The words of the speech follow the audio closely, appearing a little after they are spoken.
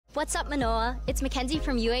What's up, Manoa? It's Kenzie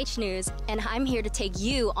from News, and I'm here to take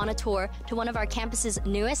you on a tour to one of our campus's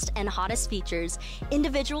newest and hottest features,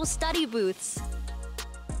 individual study booths.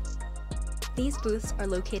 These booths are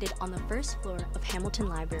located on the first floor of Hamilton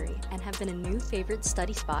Library and have been a new favorite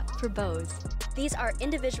study spot for beaus. These are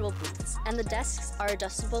individual booths, and the desks are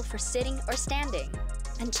adjustable for sitting or standing.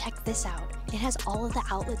 And check this out. It has all of the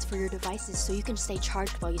outlets for your devices so you can stay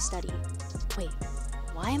charged while you study. Wait,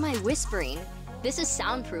 why am I whispering? This is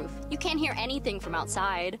soundproof. You can't hear anything from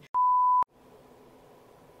outside.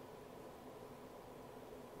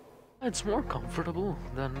 It's more comfortable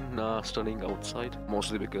than studying outside,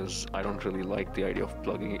 mostly because I don't really like the idea of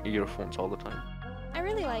plugging earphones all the time. I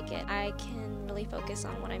really like it. I can really focus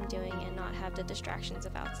on what I'm doing and not have the distractions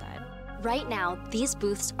of outside. Right now, these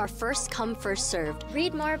booths are first come, first served.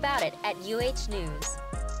 Read more about it at News.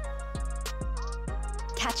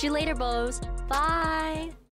 Catch you later, beaus. Bye!